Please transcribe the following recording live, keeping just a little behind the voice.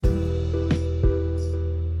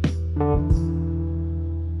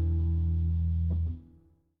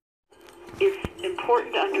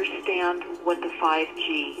understand what the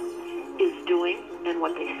 5G is doing and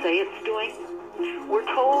what they say it's doing, we're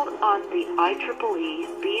told on the IEEE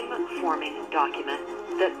beamforming document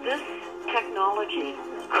that this technology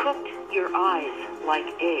cooked your eyes like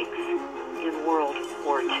eggs in World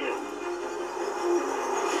War II.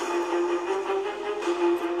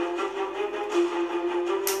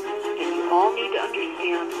 And you all need to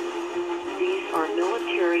understand, these are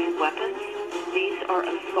military weapons. These are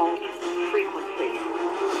assault frequencies.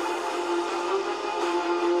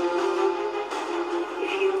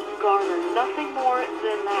 If you garner nothing more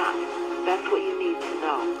than that, that's what you need to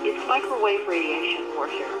know. It's microwave radiation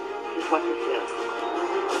warfare, is what this is.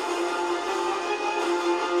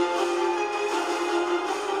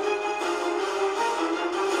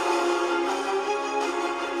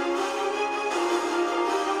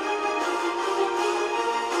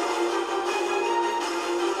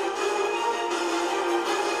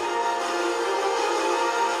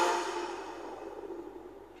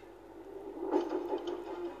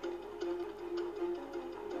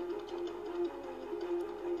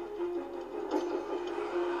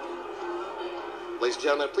 Ladies and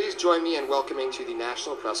gentlemen, please join me in welcoming to the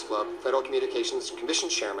National Press Club Federal Communications Commission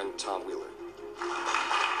Chairman Tom Wheeler.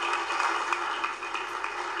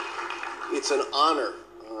 It's an honor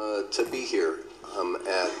to be here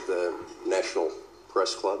at the National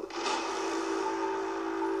Press Club.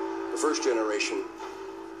 The first generation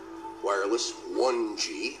wireless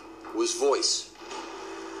 1G was voice.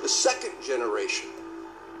 The second generation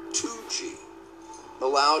 2G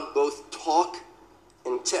allowed both talk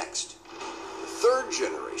and text. Third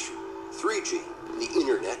generation, 3G, the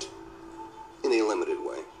internet, in a limited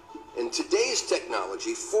way. And today's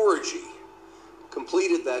technology, 4G,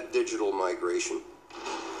 completed that digital migration.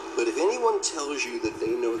 But if anyone tells you that they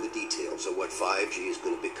know the details of what 5G is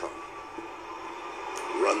going to become,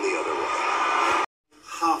 run the other way.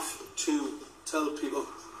 Have to tell people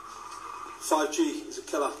 5G is a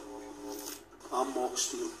killer. I'm Mark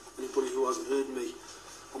Steele. Anybody who hasn't heard me.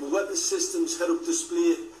 I'm a weapons systems head-up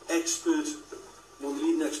display expert, one of the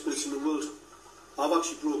leading experts in the world. I've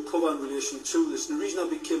actually brought cover in relation to this, and the reason I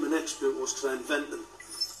became an expert was because I invented them.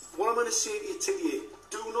 What I'm going to say to you today,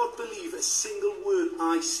 do not believe a single word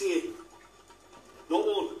I say. Not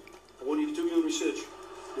one. I want you to do your own research.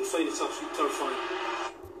 You'll find it's absolutely terrifying.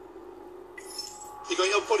 You got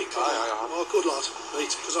your body covered? Aye. Oh, good lad. Right,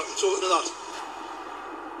 because I can talk to that.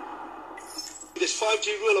 This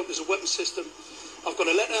 5G rollout is a weapon system. I've got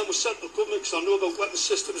a letter with central government because I know about weapon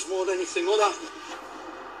systems more than anything other.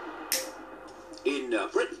 In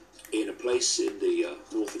Britain, in a place in the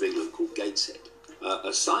north of England called Gateshead,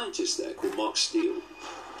 a scientist there called Mark Steele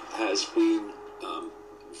has been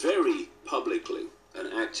very publicly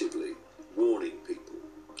and actively warning people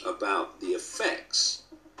about the effects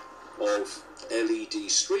of LED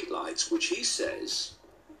streetlights, which he says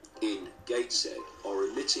in Gateshead are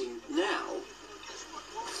emitting now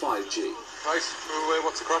 5G. Right,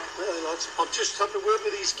 what's the crack? Yeah, lads, I'm just having to work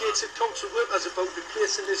with these Gateshead council workers about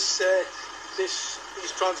replacing these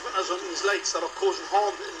transmitters on these lights that are causing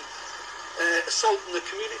harm and assaulting the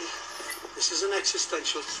community. This is an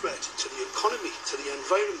existential threat to the economy, to the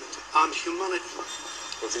environment and humanity. Well,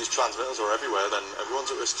 if these transmitters are everywhere, then everyone's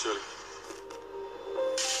at risk, surely.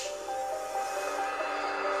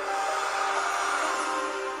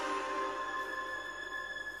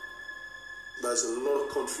 There's a lot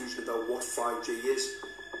of confusion about what 5G is.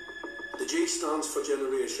 The G stands for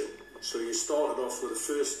generation. So you started off with the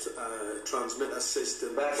first transmitter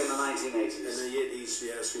system. Back in the 1980s. In the 80s,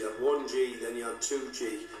 yes. You had 1G, then you had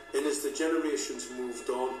 2G. And as the generations moved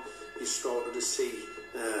on, you started to see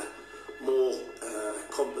more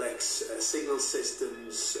complex signal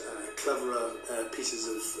systems, cleverer pieces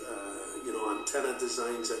of antenna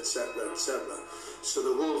designs, etc., etc. So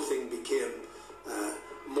the whole thing became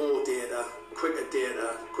more data, quicker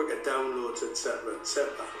downloads, etc., etc.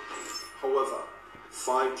 However,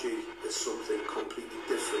 5G is something completely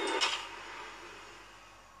different.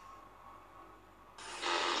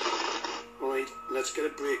 Right, let's get a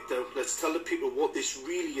breakdown. Let's tell the people what this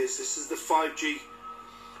really is. This is the 5G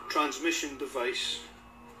transmission device.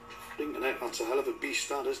 Thinking that's a hell of a beast,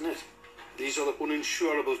 that, isn't it? These are the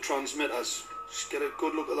uninsurable transmitters. Just get a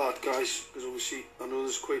good look at that, guys, because obviously I know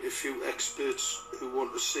there's quite a few experts who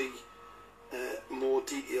want to see more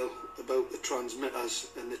detail about the transmitters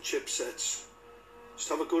and the chipsets. Just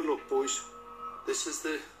have a good look, boys. This is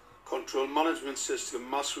the control management system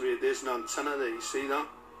masquerade. There's an antenna there, you see that?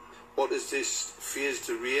 What is this phased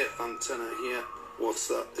array antenna here? What's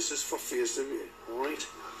that? This is for phased array, alright?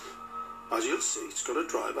 As you'll see, it's got a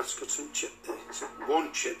driver, it's got some chip there. It's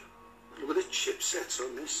one chip. Look at the chipsets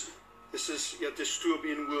on this. This is your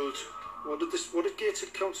dystopian world What did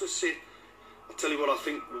Gateshead Council say? I'll tell you what, I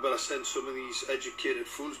think we better send some of these educated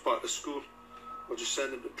fools back to school, or just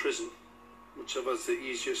send them to prison, whichever's the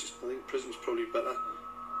easiest. I think prison's probably better.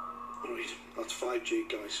 Alright, that's 5G,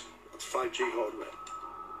 guys. That's 5G hardware.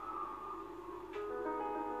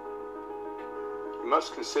 You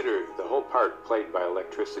must consider the whole part played by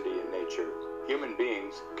electricity in nature. Human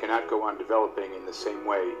beings cannot go on developing in the same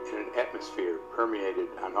way in an atmosphere permeated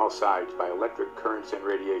on all sides by electric currents and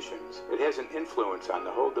radiations. It has an influence on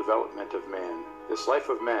the whole development of man. This life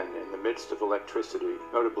of men in the midst of electricity,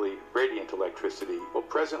 notably radiant electricity, will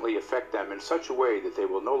presently affect them in such a way that they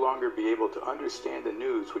will no longer be able to understand the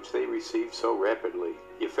news which they receive so rapidly.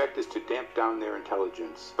 The effect is to damp down their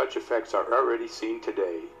intelligence. Such effects are already seen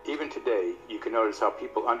today. Even today, you can notice how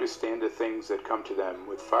people understand the things that come to them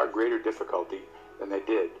with far greater difficulty than they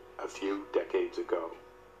did a few decades ago.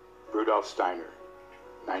 Rudolf Steiner,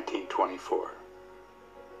 1924.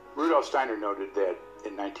 Rudolf Steiner noted that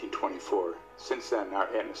in 1924, since then our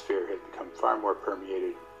atmosphere has become far more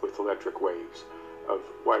permeated with electric waves of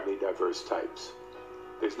widely diverse types.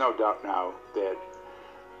 There's no doubt now that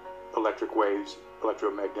electric waves,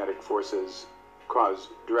 electromagnetic forces, cause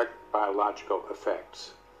direct biological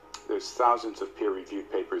effects. There's thousands of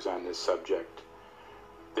peer-reviewed papers on this subject.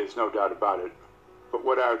 There's no doubt about it. But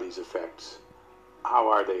what are these effects? How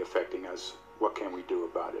are they affecting us? What can we do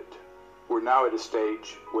about it? We're now at a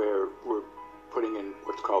stage where we're putting in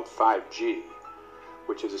what's called 5G,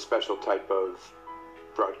 which is a special type of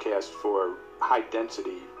broadcast for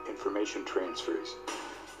high-density information transfers.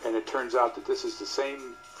 And it turns out that this is the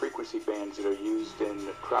same frequency bands that are used in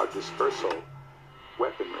crowd dispersal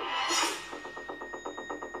weaponry.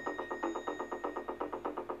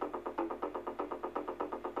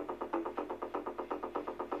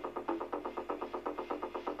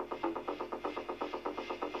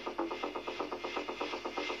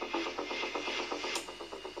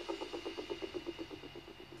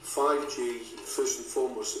 5G, first and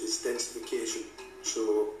foremost, is densification.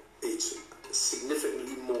 So it's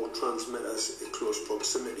significantly more transmitters in close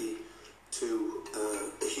proximity to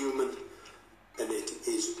a human, and it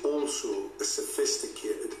is also a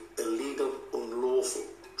sophisticated, illegal, unlawful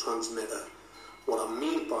transmitter. What I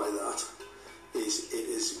mean by that is it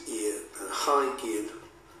is a high-gain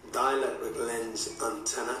dielectric lens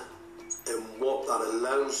antenna, and what that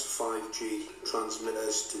allows 5G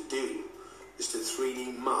transmitters to do is to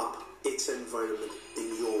 3D map its environment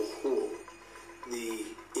in your home. The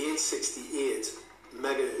 868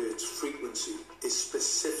 megahertz frequency is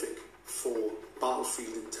specific for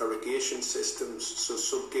battlefield interrogation systems, so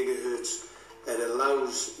sub-gigahertz. It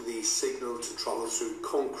allows the signal to travel through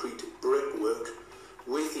concrete brickwork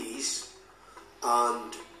with ease,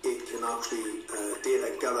 and it can actually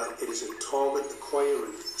data gather. It is a target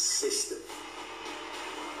acquiring system.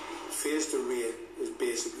 Phased array is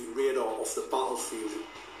basically radar off the battlefield.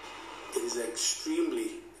 It is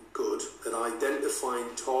extremely good at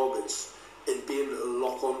identifying targets and being able to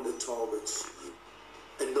lock onto targets.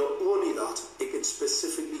 And not only that, it can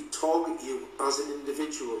specifically target you as an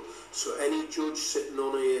individual. So any judge sitting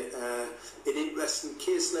on an interesting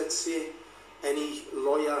case, let's say, any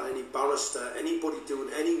lawyer, any barrister, anybody doing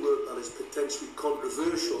any work that is potentially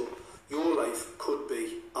controversial, your life could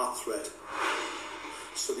be at threat.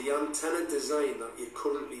 So the antenna design that you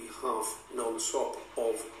currently have on top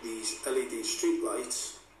of these LED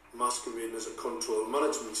streetlights, masquerading as a control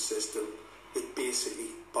management system, is basically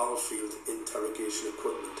battlefield interrogation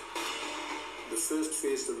equipment. The first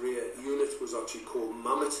phased array unit was actually called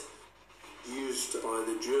Mammoth, used by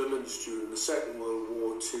the Germans during the Second World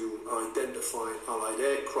War to identify Allied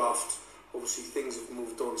aircraft. Obviously things have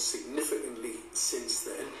moved on significantly since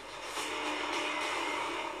then.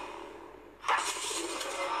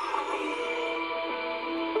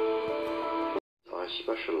 I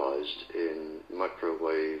specialised in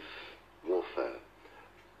microwave warfare.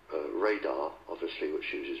 Radar, obviously,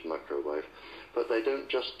 which uses microwave, but they don't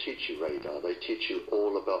just teach you radar, they teach you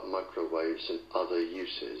all about microwaves and other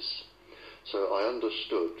uses. So I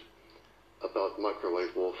understood about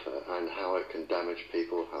microwave warfare and how it can damage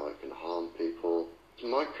people, how it can harm people.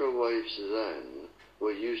 Microwaves then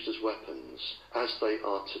were used as weapons, as they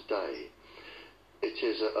are today. It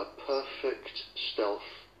is a perfect stealth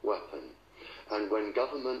weapon, and when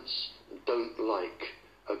governments don't like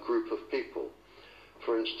a group of people,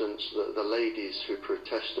 for instance, the ladies who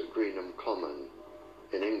protest at Greenham Common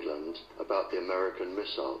in England about the American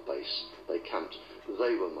missile base they camped,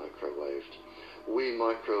 they were microwaved. We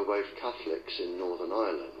microwaved Catholics in Northern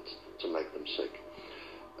Ireland to make them sick.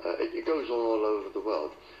 It goes on all over the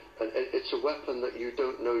world. And it's a weapon that you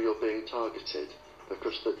don't know you're being targeted,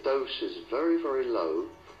 because the dose is very, very low,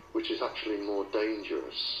 which is actually more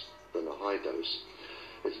dangerous than a high dose.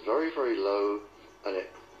 It's very, very low, and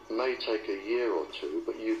it may take a year or two,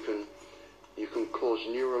 but you can cause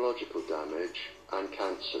neurological damage and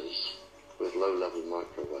cancers with low-level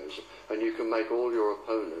microwaves, and you can make all your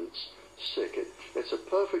opponents sick. It's a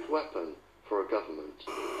perfect weapon for a government.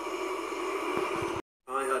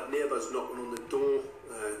 I had neighbours knocking on the door,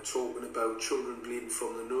 talking about children bleeding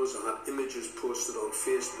from the nose. I had images posted on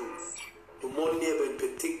Facebook. And one neighbour in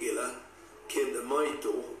particular came to my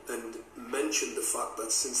door and mentioned the fact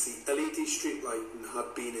that since the LED street lighting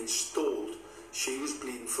had been installed, she was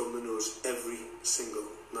bleeding from the nose every single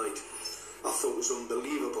night. I thought it was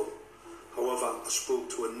unbelievable. However, I spoke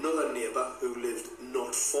to another neighbour who lived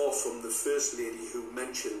not far from the first lady who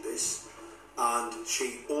mentioned this, and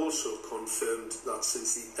she also confirmed that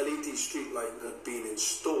since the LED street lighting had been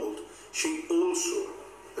installed, she also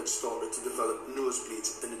had started to develop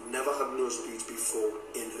nosebleeds and had never had nosebleeds before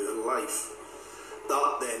in her life.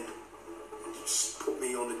 That then put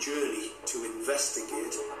me on a journey to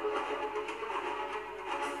investigate.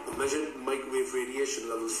 I measured microwave radiation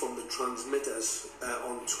levels from the transmitters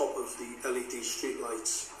on top of the LED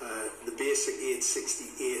streetlights. The basic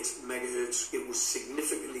 868 megahertz, it was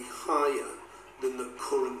significantly higher than the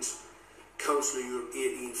current Council of Europe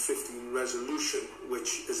 1815 resolution,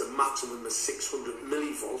 which is a maximum of 600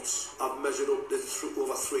 millivolts. I've measured up to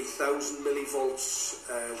over 3,000 millivolts.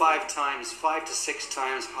 5 to 6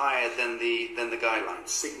 times higher than the guidelines.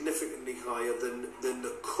 Significantly higher than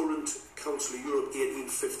the current Council of Europe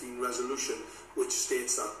 1815 resolution, which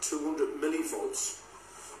states that 200 millivolts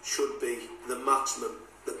should be the maximum.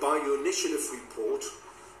 The Bioinitiative report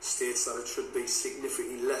states that it should be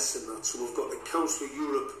significantly less than that. So we've got the Council of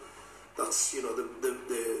Europe, that's, you know,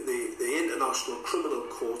 the international criminal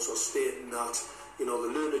courts are stating that, you know,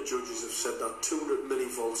 the learned judges have said that 200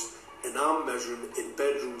 millivolts, and I'm measuring in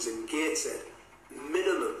bedrooms in Gateshead,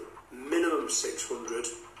 minimum 600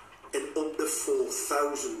 and up to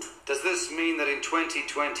 4,000. Does this mean that in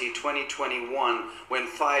 2020, 2021, when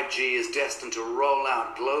 5G is destined to roll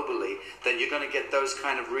out globally, that you're going to get those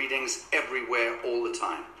kind of readings everywhere all the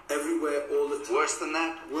time? Everywhere all the time. Worse than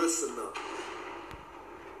that? Worse than that.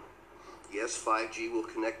 Yes, 5G will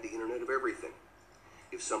connect the Internet of everything.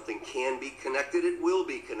 If something can be connected, it will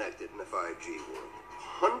be connected in the 5G world.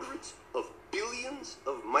 Hundreds of billions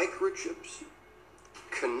of microchips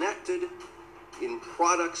connected in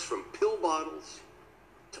products from pill bottles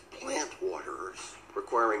to plant waterers,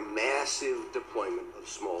 requiring massive deployment of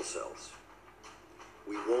small cells.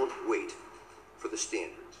 We won't wait for the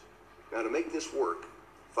standards. Now, to make this work,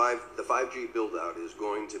 the 5G build-out is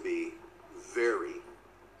going to be very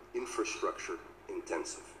infrastructure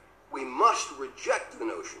intensive. We must reject the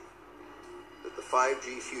notion that the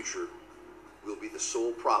 5G future will be the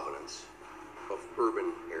sole provenance of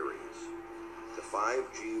urban areas. The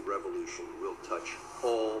 5G revolution will touch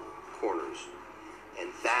all corners, and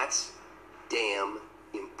that's damn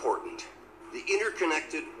important. The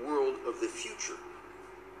interconnected world of the future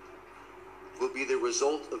will be the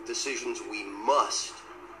result of decisions we must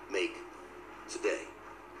make today.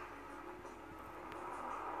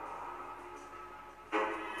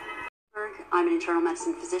 I'm an internal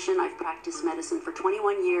medicine physician. I've practiced medicine for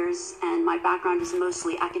 21 years, and my background is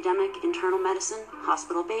mostly academic, internal medicine,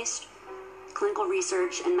 hospital-based, clinical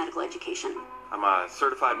research, and medical education. I'm a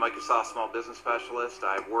certified Microsoft small business specialist.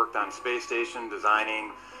 I've worked on space station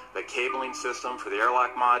designing the cabling system for the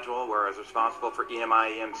airlock module, where I was responsible for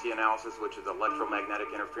EMI/EMC analysis, which is electromagnetic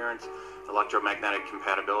interference, electromagnetic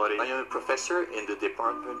compatibility. I am a professor in the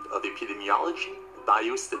Department of Epidemiology,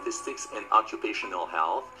 Biostatistics, and Occupational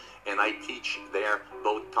Health, and I teach there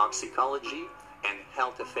both toxicology and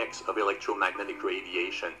health effects of electromagnetic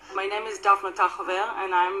radiation. My name is Daphne Tachover,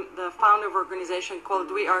 and I'm the founder of an organization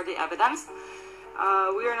called We Are the Evidence.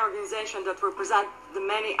 We are an organization that represents the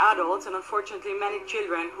many adults and unfortunately many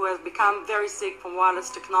children who have become very sick from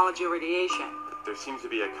wireless technology radiation. There seems to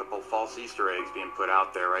be a couple false Easter eggs being put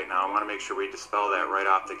out there right now. I want to make sure we dispel that right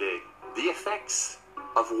off the gate. The effects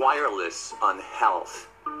of wireless on health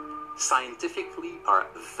scientifically are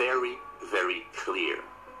very, very clear.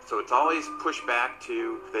 So it's always pushed back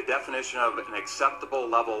to the definition of an acceptable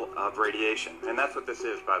level of radiation. And that's what this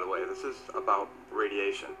is, by the way. This is about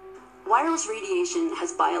radiation. Wireless radiation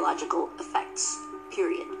has biological effects,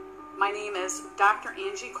 period. My name is Dr.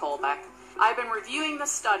 Angie Kolbeck. I've been reviewing the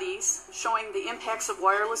studies showing the impacts of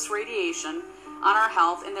wireless radiation on our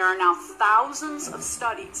health, and there are now thousands of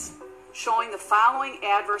studies showing the following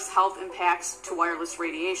adverse health impacts to wireless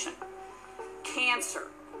radiation: cancer,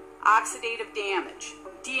 oxidative damage,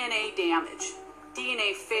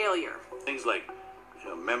 DNA failure. Things like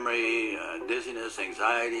memory, dizziness,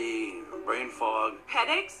 anxiety, brain fog.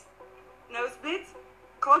 Headaches, nosebleeds,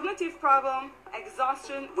 cognitive problem,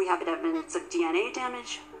 exhaustion. We have evidence of DNA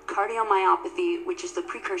damage, cardiomyopathy, which is the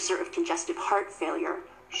precursor of congestive heart failure.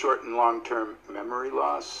 Short and long-term memory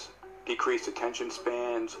loss, decreased attention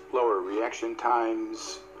spans, lower reaction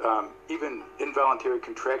times, even involuntary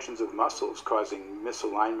contractions of muscles causing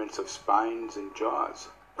misalignments of spines and jaws.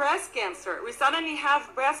 Breast cancer. We suddenly have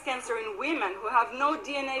breast cancer in women who have no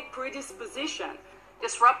DNA predisposition.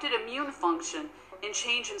 Disrupted immune function and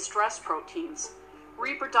change in stress proteins.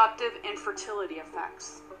 Reproductive and fertility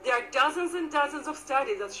effects. There are dozens and dozens of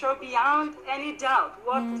studies that show beyond any doubt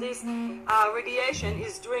what this radiation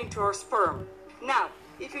is doing to our sperm. Now,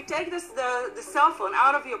 if you take the cell phone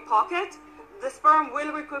out of your pocket, the sperm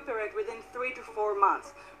will recuperate within 3 to 4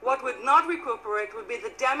 months. What would not recuperate would be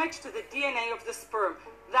the damage to the DNA of the sperm.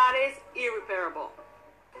 That is irreparable.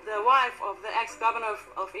 The wife of the ex-governor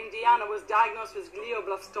of Indiana was diagnosed with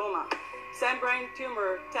glioblastoma. Same brain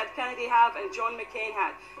tumor Ted Kennedy had and John McCain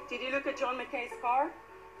had. Did you look at John McCain's scar?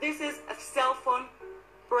 This is a cell phone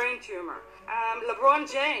brain tumor.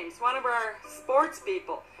 LeBron James, one of our sports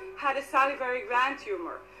people, had a salivary gland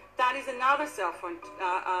tumor. That is another cell phone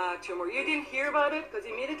tumor. You didn't hear about it because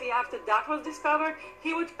immediately after that was discovered,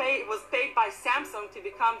 he was paid by Samsung to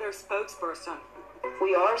become their spokesperson.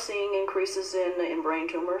 We are seeing increases in brain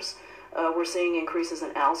tumors. We're seeing increases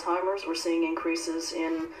in Alzheimer's. We're seeing increases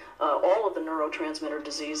in all of the neurotransmitter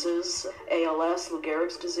diseases, ALS, Lou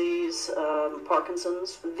Gehrig's disease,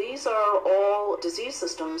 Parkinson's. These are all disease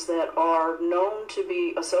systems that are known to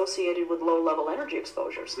be associated with low-level energy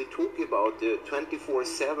exposures. We talk about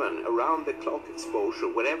 24/7, around-the-clock exposure,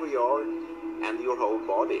 wherever you are and your whole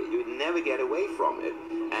body. You never get away from it.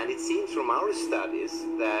 And it seems from our studies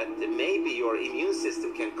that maybe your immune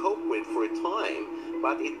system can cope with for a time,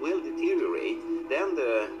 but it will deteriorate. Then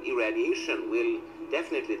the irradiation will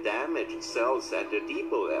definitely damage cells at a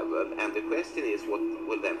deeper level, and the question is what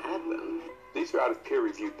will then happen? These are out of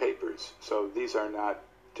peer-reviewed papers, so these are not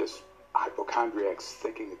just hypochondriacs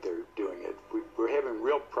thinking that they're doing it. We're having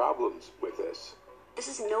real problems with this. This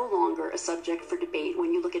is no longer a subject for debate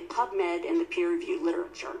when you look at PubMed and the peer-reviewed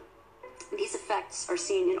literature. These effects are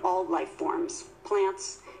seen in all life forms: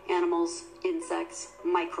 plants, animals, insects,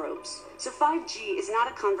 microbes. So 5G is not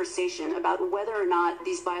a conversation about whether or not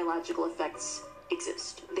these biological effects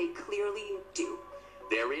exist. They clearly do.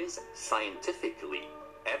 There is scientifically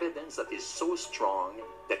evidence that is so strong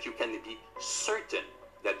that you can be certain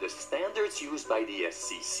that the standards used by the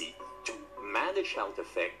FCC to manage health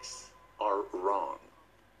effects are wrong.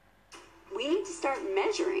 We need to start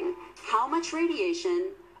measuring how much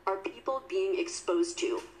radiation are people being exposed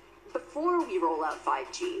to before we roll out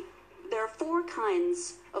 5G. There are 4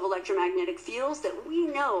 kinds of electromagnetic fields that we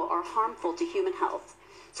know are harmful to human health.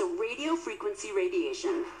 So radio frequency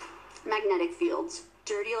radiation, magnetic fields,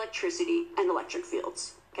 dirty electricity, and electric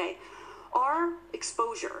fields. Okay? Our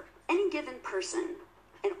exposure, any given person,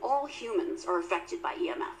 and all humans are affected by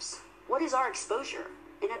EMFs. What is our exposure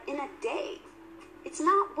in a day? It's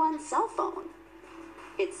not one cell phone.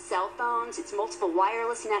 It's cell phones, it's multiple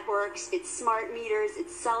wireless networks, it's smart meters,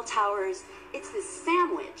 it's cell towers. It's this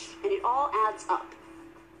sandwich, and it all adds up.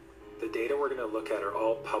 The data we're going to look at are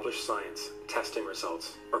all published science, testing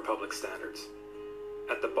results, or public standards.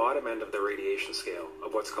 At the bottom end of the radiation scale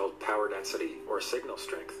of what's called power density, or signal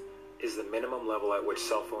strength, is the minimum level at which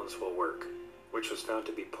cell phones will work, which was found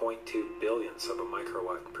to be 0.2 billionths of a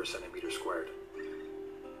microwatt per centimeter squared.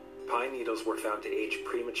 Pine needles were found to age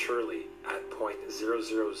prematurely at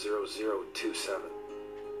 0.000027.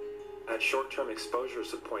 At short-term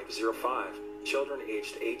exposures of 0.05, children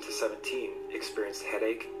aged 8 to 17 experienced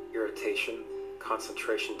headache, irritation,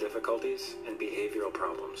 concentration difficulties, and behavioral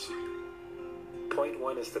problems.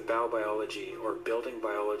 0.1 is the Biobiology or Building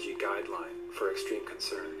Biology Guideline for extreme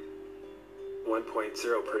concern.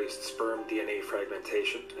 1.0 produced sperm DNA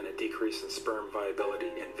fragmentation and a decrease in sperm viability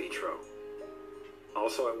in vitro.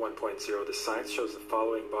 Also at 1.0, the science shows the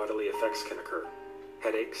following bodily effects can occur: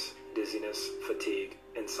 headaches, dizziness, fatigue,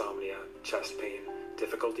 insomnia, chest pain,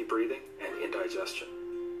 difficulty breathing, and indigestion.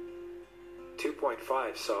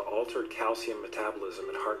 2.5 saw altered calcium metabolism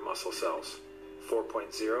in heart muscle cells.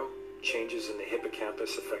 4.0, changes in the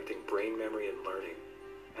hippocampus affecting brain memory and learning.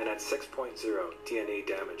 And at 6.0, DNA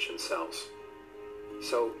damage in cells.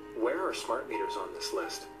 So, where are smart meters on this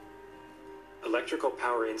list? Electrical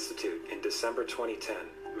Power Institute in December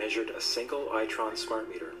 2010 measured a single Itron smart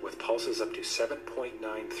meter with pulses up to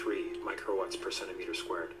 7.93 microwatts per centimeter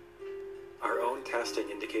squared. Our own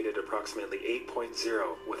testing indicated approximately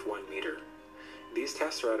 8.0 with 1 meter. These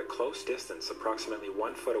tests are at a close distance, approximately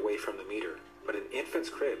 1 foot away from the meter, but an infant's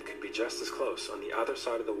crib could be just as close on the other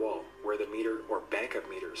side of the wall where the meter or bank of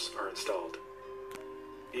meters are installed.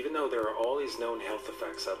 Even though there are all these known health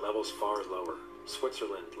effects at levels far lower,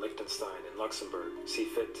 Switzerland, Liechtenstein, and Luxembourg see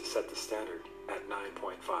fit to set the standard at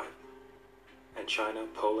 9.5. And China,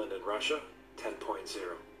 Poland, and Russia,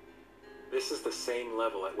 10.0. This is the same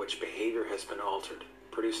level at which behavior has been altered,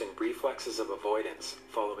 producing reflexes of avoidance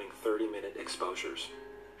following 30-minute exposures.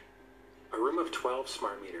 A room of 12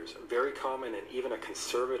 smart meters, very common and even a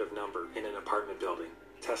conservative number in an apartment building,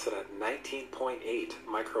 tested at 19.8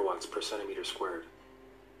 microwatts per centimeter squared.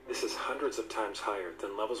 This is hundreds of times higher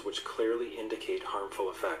than levels which clearly indicate harmful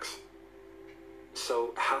effects.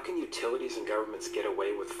 So how can utilities and governments get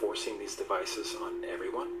away with forcing these devices on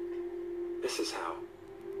everyone? This is how.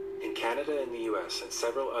 In Canada and the US and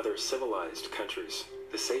several other civilized countries,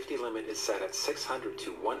 the safety limit is set at 600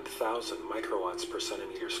 to 1,000 microwatts per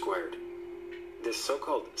centimeter squared. This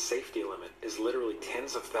so-called safety limit is literally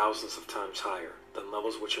tens of thousands of times higher than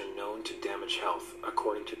levels which are known to damage health,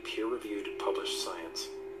 according to peer-reviewed published science.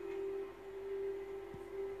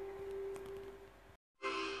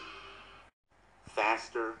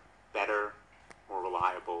 Faster, better, more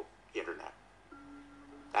reliable internet.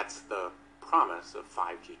 That's the promise of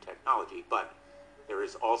 5G technology, but there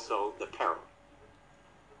is also the peril.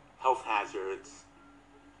 Health hazards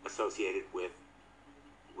associated with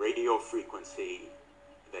radio frequency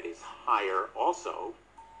that is higher also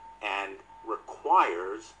and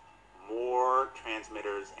requires more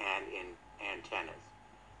transmitters and antennas.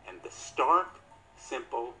 And the stark,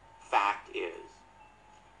 simple fact is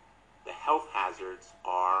the health hazards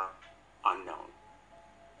are unknown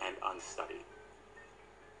and unstudied.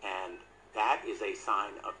 And that is a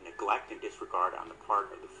sign of neglect and disregard on the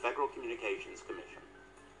part of the Federal Communications Commission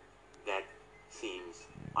that seems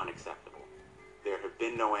unacceptable. There have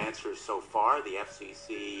been no answers so far. The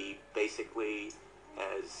FCC basically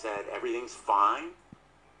has said everything's fine,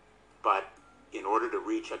 but in order to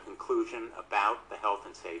reach a conclusion about the health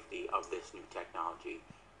and safety of this new technology,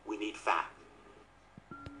 we need fact.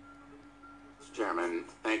 Mr. Chairman,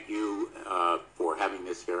 thank you for having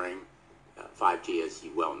this hearing. 5G, as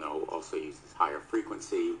you well know, also uses higher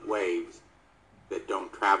frequency waves that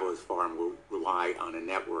don't travel as far and will rely on a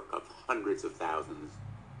network of hundreds of thousands,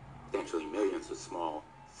 potentially millions of small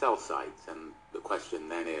cell sites. And the question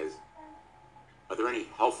then is, are there any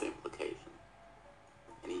health implications,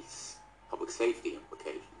 any public safety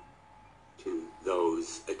implications to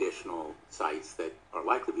those additional sites that are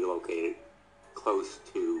likely to be located close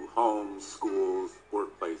to homes, schools,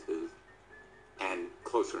 workplaces, and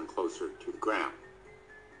closer to the ground?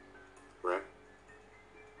 Correct?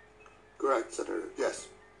 Correct, Senator. Yes.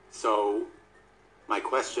 So my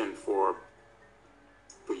question for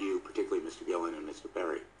you, particularly Mr. Gillen and Mr.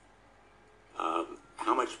 Berry,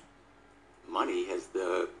 how much money has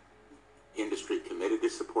the industry committed to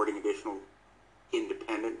supporting additional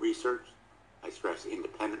independent research? I stress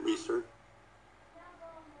independent research.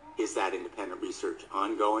 Is that independent research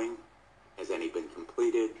ongoing? Has any been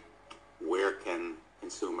completed? Where can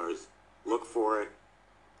consumers look for it?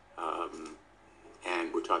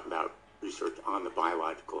 And we're talking about research on the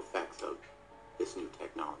biological effects of this new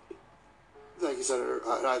technology. Thank you, Senator.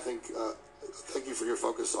 And I think, thank you for your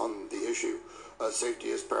focus on the issue. Safety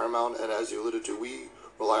is paramount, and as you alluded to, we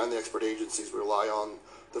rely on the expert agencies, we rely on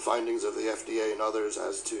the findings of the FDA and others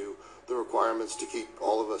as to the requirements to keep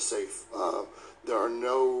all of us safe. There are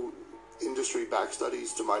no industry-backed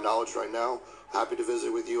studies, to my knowledge right now. Happy to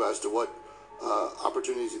visit with you as to what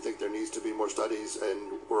opportunities you think there needs to be more studies,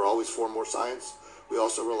 and we're always for more science. We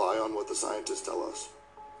also rely on what the scientists tell us.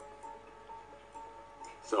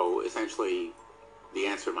 So essentially, the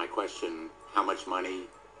answer to my question, how much money?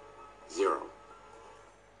 Zero.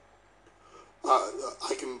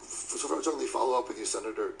 I can certainly follow up with you,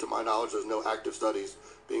 Senator. To my knowledge, there's no active studies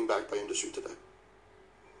being backed by industry today.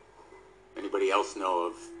 Anybody else know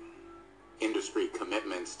of industry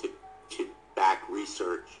commitments to back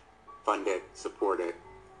research, fund it, support it,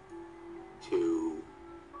 to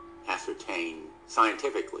ascertain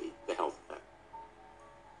scientifically the health effect?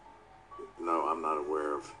 No, I'm not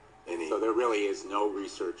aware of any. So there really is no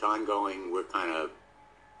research ongoing. We're kind of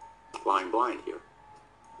flying blind here,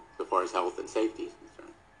 so far as health and safety is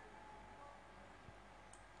concerned.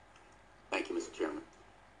 Thank you, Mr. Chairman.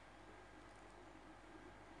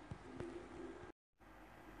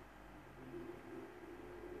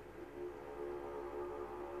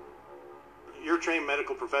 You're a trained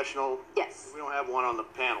medical professional. Yes. We don't have one on the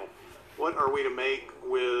panel. What are we to make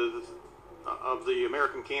with of the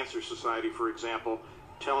American Cancer Society, for example,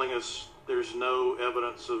 telling us there's no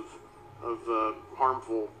evidence of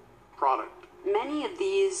harmful product many of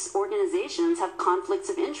these organizations have conflicts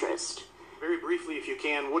of interest. Very briefly, if you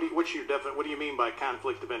can, what do you mean by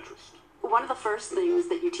conflict of interest? One of the first things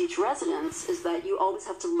that you teach residents is that you always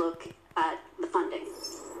have to look at the funding.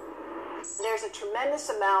 There's a tremendous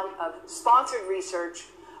amount of sponsored research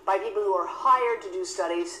by people who are hired to do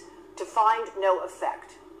studies to find no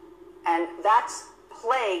effect. And that's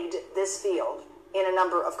plagued this field in a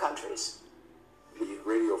number of countries. The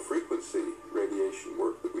radio frequency radiation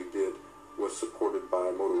work that we did was supported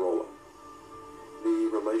by Motorola. The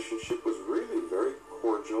relationship was really very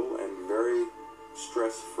cordial and very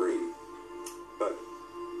stress-free, but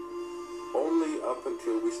only up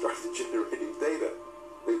until we started generating data.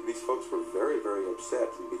 These folks were very, very upset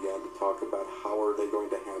and began to talk about how are they going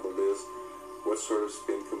to handle this, what sort of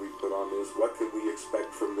spin can we put on this, what could we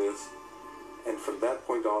expect from this, and from that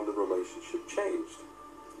point on the relationship changed.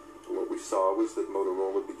 What we saw was that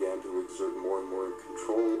Motorola began to exert more and more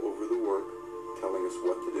control over the work, telling us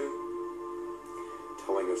what to do,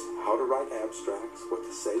 telling us how to write abstracts, what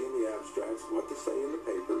to say in the abstracts, what to say in the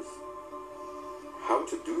papers, how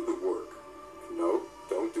to do the work. No,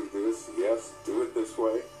 don't do this. Yes, do it this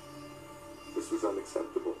way. This was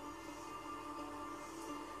unacceptable.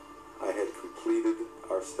 I had completed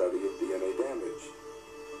our study of DNA damage,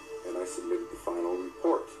 and I submitted the final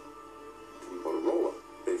report to Motorola.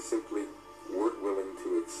 They simply weren't willing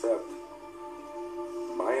to accept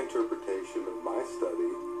my interpretation of my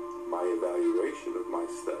study, my evaluation of my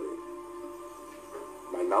study,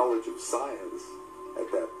 my knowledge of science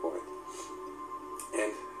at that point,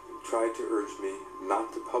 and tried to urge me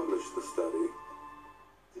not to publish the study.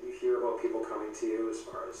 Did you hear about people coming to you as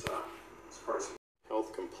far as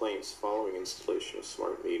health complaints following installation of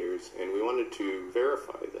smart meters, and we wanted to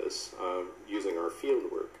verify this using our field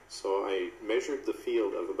work. So I measured the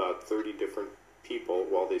field of about 30 different people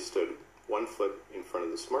while they stood 1 foot in front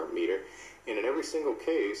of the smart meter, and in every single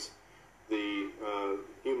case the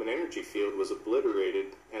human energy field was obliterated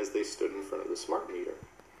as they stood in front of the smart meter.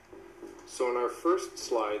 So in our first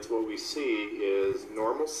slides, what we see is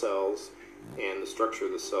normal cells, and the structure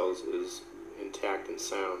of the cells is intact and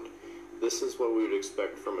sound. This is what we would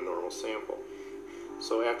expect from a normal sample.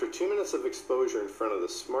 So after 2 minutes of exposure in front of the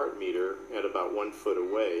smart meter at about 1 foot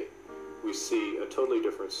away, we see a totally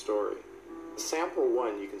different story. Sample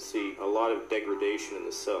 1, you can see a lot of degradation in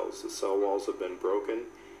the cells. The cell walls have been broken,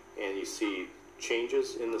 and you see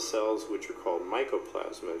changes in the cells which are called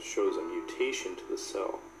mycoplasma. It shows a mutation to the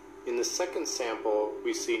cell. In the second sample,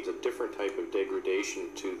 we see a different type of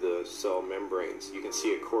degradation to the cell membranes. You can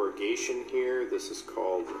see a corrugation here. This is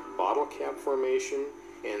called bottle cap formation,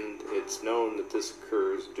 and it's known that this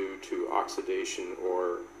occurs due to oxidation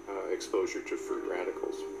or exposure to free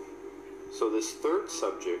radicals. So this third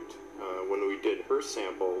subject, when we did her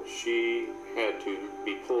sample, she had to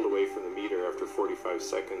be pulled away from the meter after 45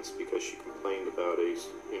 seconds because she complained about an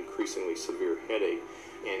increasingly severe headache.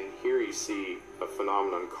 And here you see a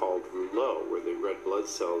phenomenon called rouleau, where the red blood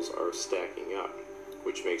cells are stacking up,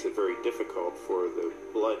 which makes it very difficult for the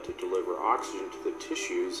blood to deliver oxygen to the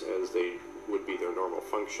tissues as they would be their normal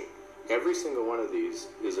function. Every single one of these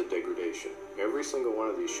is a degradation. Every single one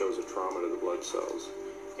of these shows a trauma to the blood cells.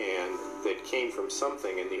 And that came from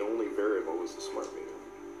something, and the only variable was the smart meter.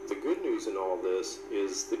 The good news in all this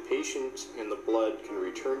is the patient and the blood can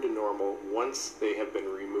return to normal once they have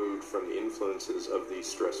been removed from the influences of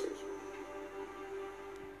these stressors.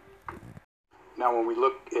 Now when we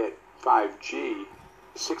look at 5G,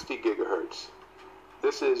 60 gigahertz,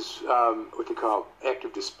 this is what they call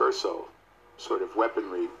active dispersal sort of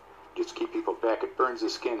weaponry, just keep people back. It burns the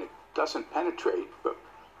skin. It doesn't penetrate, but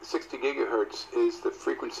 60 gigahertz is the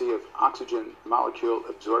frequency of oxygen molecule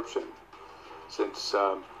absorption. Since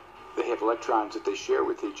they have electrons that they share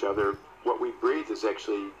with each other, what we breathe is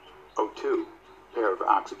actually O2, pair of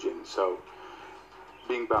oxygen. So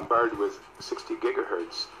being bombarded with 60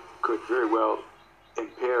 gigahertz could very well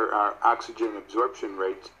impair our oxygen absorption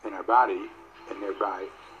rate in our body, and thereby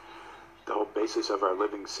the whole basis of our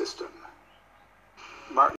living system.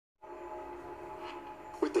 Martin?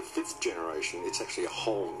 With the 5th generation, it's actually a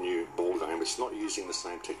whole new ballgame. It's not using the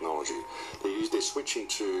same technology. They're switching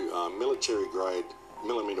to military-grade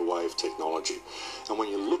millimeter wave technology. And when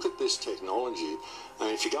you look at this technology, I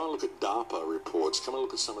mean, if you go and look at DARPA reports, come and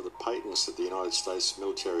look at some of the patents that the United States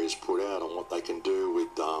military has put out on what they can do with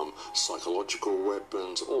psychological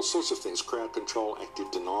weapons, all sorts of things, crowd control, active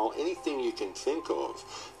denial, anything you can think of.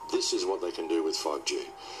 This is what they can do with 5G.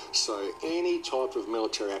 So any type of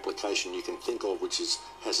military application you can think of which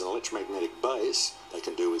has an electromagnetic base, they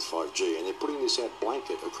can do with 5G. And they're putting this out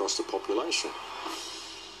blanket across the population.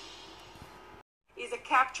 Is is a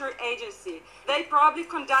capture agency. They probably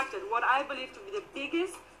conducted what I believe to be the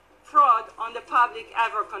biggest fraud on the public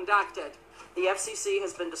ever conducted. The FCC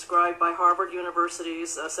has been described by Harvard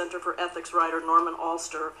University's Center for Ethics writer Norman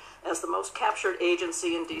Alster as the most captured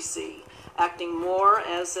agency in D.C., acting more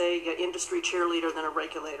as an industry cheerleader than a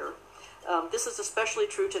regulator. This is especially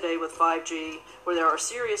true today with 5G, where there are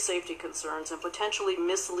serious safety concerns and potentially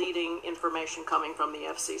misleading information coming from the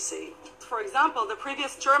FCC. For example, the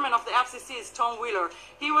previous chairman of the FCC is Tom Wheeler.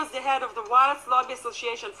 He was the head of the Wireless Lobby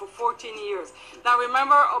Association for 14 years. Now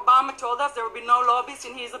remember, Obama told us there would be no lobbies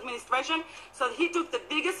in his administration, so he took the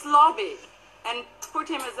biggest lobby and put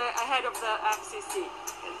him as a head of the FCC.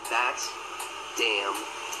 And that's damn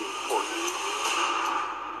important.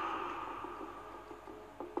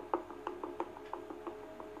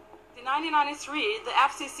 In 1993, the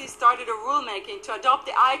FCC started a rulemaking to adopt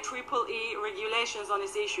the IEEE regulations on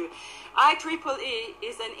this issue. IEEE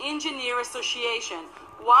is an engineer association.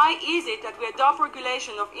 Why is it that we adopt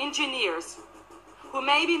regulation of engineers who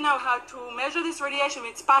maybe know how to measure this radiation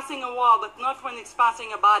when it's passing a wall, but not when it's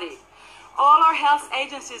passing a body? All our health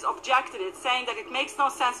agencies objected it, saying that it makes no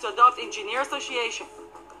sense to adopt engineer association,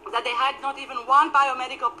 that they had not even one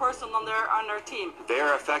biomedical person on their team.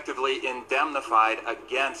 They're effectively indemnified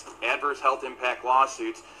against adverse health impact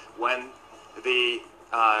lawsuits when the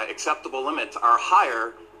acceptable limits are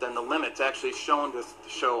higher than the limits actually shown to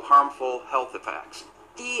show harmful health effects.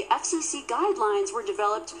 The FCC guidelines were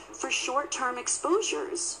developed for short-term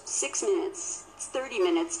exposures, 6 minutes, 30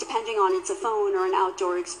 minutes, depending on it's a phone or an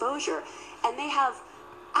outdoor exposure. And they have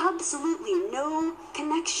absolutely no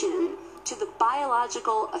connection to the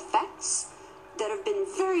biological effects that have been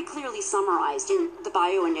very clearly summarized in the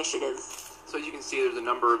Bio Initiative. So as you can see, there's a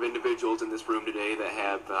number of individuals in this room today that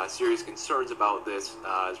have serious concerns about this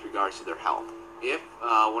as regards to their health. If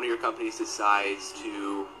one of your companies decides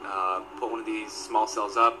to put one of these small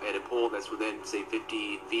cells up at a pole that's within, say,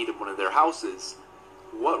 50 feet of one of their houses,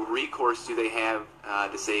 what recourse do they have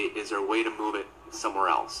to say, is there a way to move it somewhere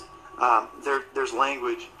else? There's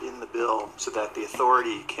language in the bill so that the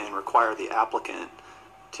authority can require the applicant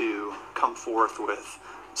to come forth with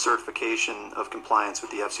certification of compliance with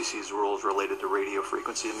the FCC's rules related to radio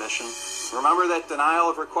frequency emission. Remember that denial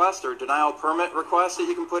of request or denial permit request that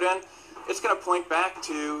you can put in? It's going to point back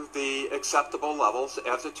to the acceptable levels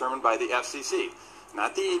as determined by the FCC.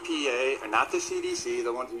 Not the EPA, or not the CDC,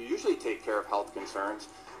 the ones who usually take care of health concerns,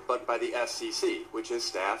 but by the FCC, which is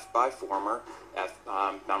staffed by former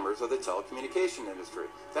members of the telecommunication industry.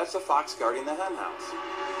 That's the fox guarding the hen house.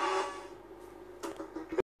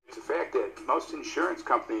 It's a fact that most insurance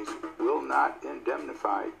companies will not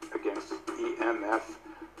indemnify against EMF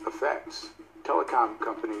effects. Telecom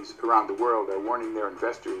companies around the world are warning their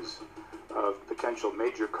investors of potential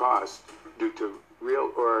major costs due to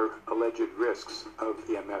real or alleged risks of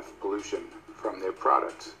EMF pollution from their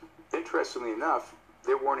products. Interestingly enough,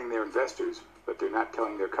 they're warning their investors, but they're not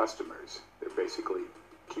telling their customers. They're basically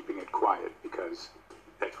keeping it quiet because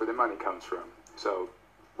that's where the money comes from. So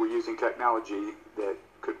we're using technology that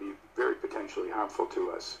could be very potentially harmful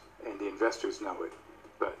to us, and the investors know it.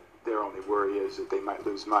 But their only worry is that they might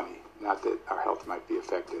lose money, not that our health might be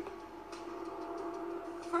affected.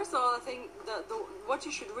 First of all, I think what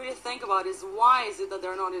you should really think about is why is it that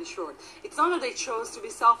they're not insured? It's not that they chose to be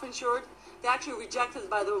self-insured. They actually rejected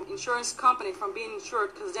by the insurance company from being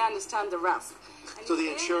insured because they understand the risk. And So the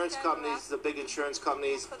insurance companies, the big insurance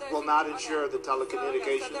companies, will not insure the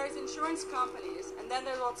telecommunications. So there's insurance companies, and then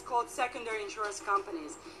there's what's called secondary insurance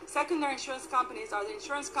companies. Secondary insurance companies are the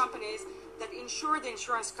insurance companies that insure the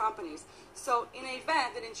insurance companies. So in an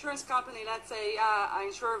event, an insurance company, let's say I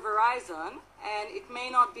insure Verizon, and it may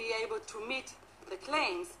not be able to meet the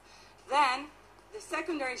claims, then the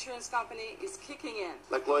secondary insurance company is kicking in.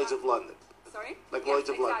 Like Lloyd's of London. Sorry? Like Yes, Lloyd's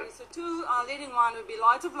of London. exactly. So two leading one would be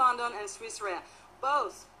Lloyd's of London and Swiss Re.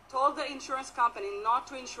 Both told the insurance company not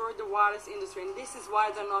to insure the wireless industry, and this is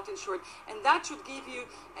why they're not insured. And that should give you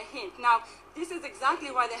a hint. Now, this is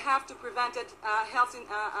exactly why they have to prevent health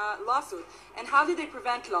lawsuit. And how did they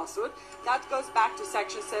prevent lawsuit? That goes back to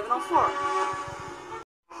Section 704.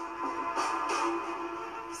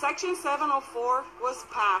 Section 704 was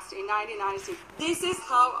passed in 1996. This is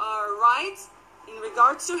how our rights in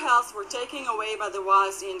regards to health were taken away by the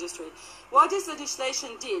wireless industry. What this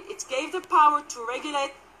legislation did, it gave the power to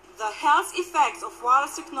regulate the health effects of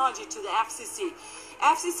wireless technology to the FCC.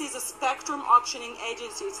 FCC is a spectrum auctioning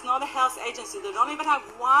agency. It's not a health agency. They don't even have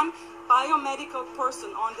one biomedical person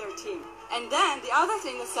on their team. And then the other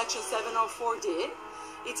thing that Section 704 did,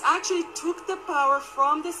 It actually took the power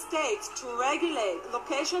from the states to regulate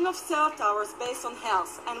location of cell towers based on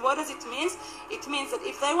health. And what does it mean? It means that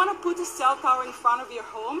if they want to put a cell tower in front of your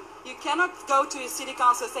home, you cannot go to your city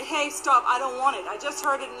council and say, hey, stop, I don't want it. I just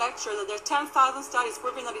heard in a lecture that there are 10,000 studies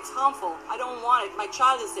proving that it's harmful. I don't want it. My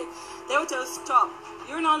child is sick. They will tell us, stop.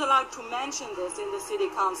 You're not allowed to mention this in the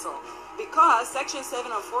city council. Because Section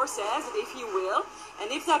 704 says that if you will,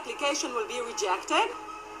 and if the application will be rejected,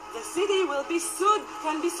 the city will be sued,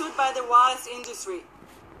 can be sued by the wireless industry.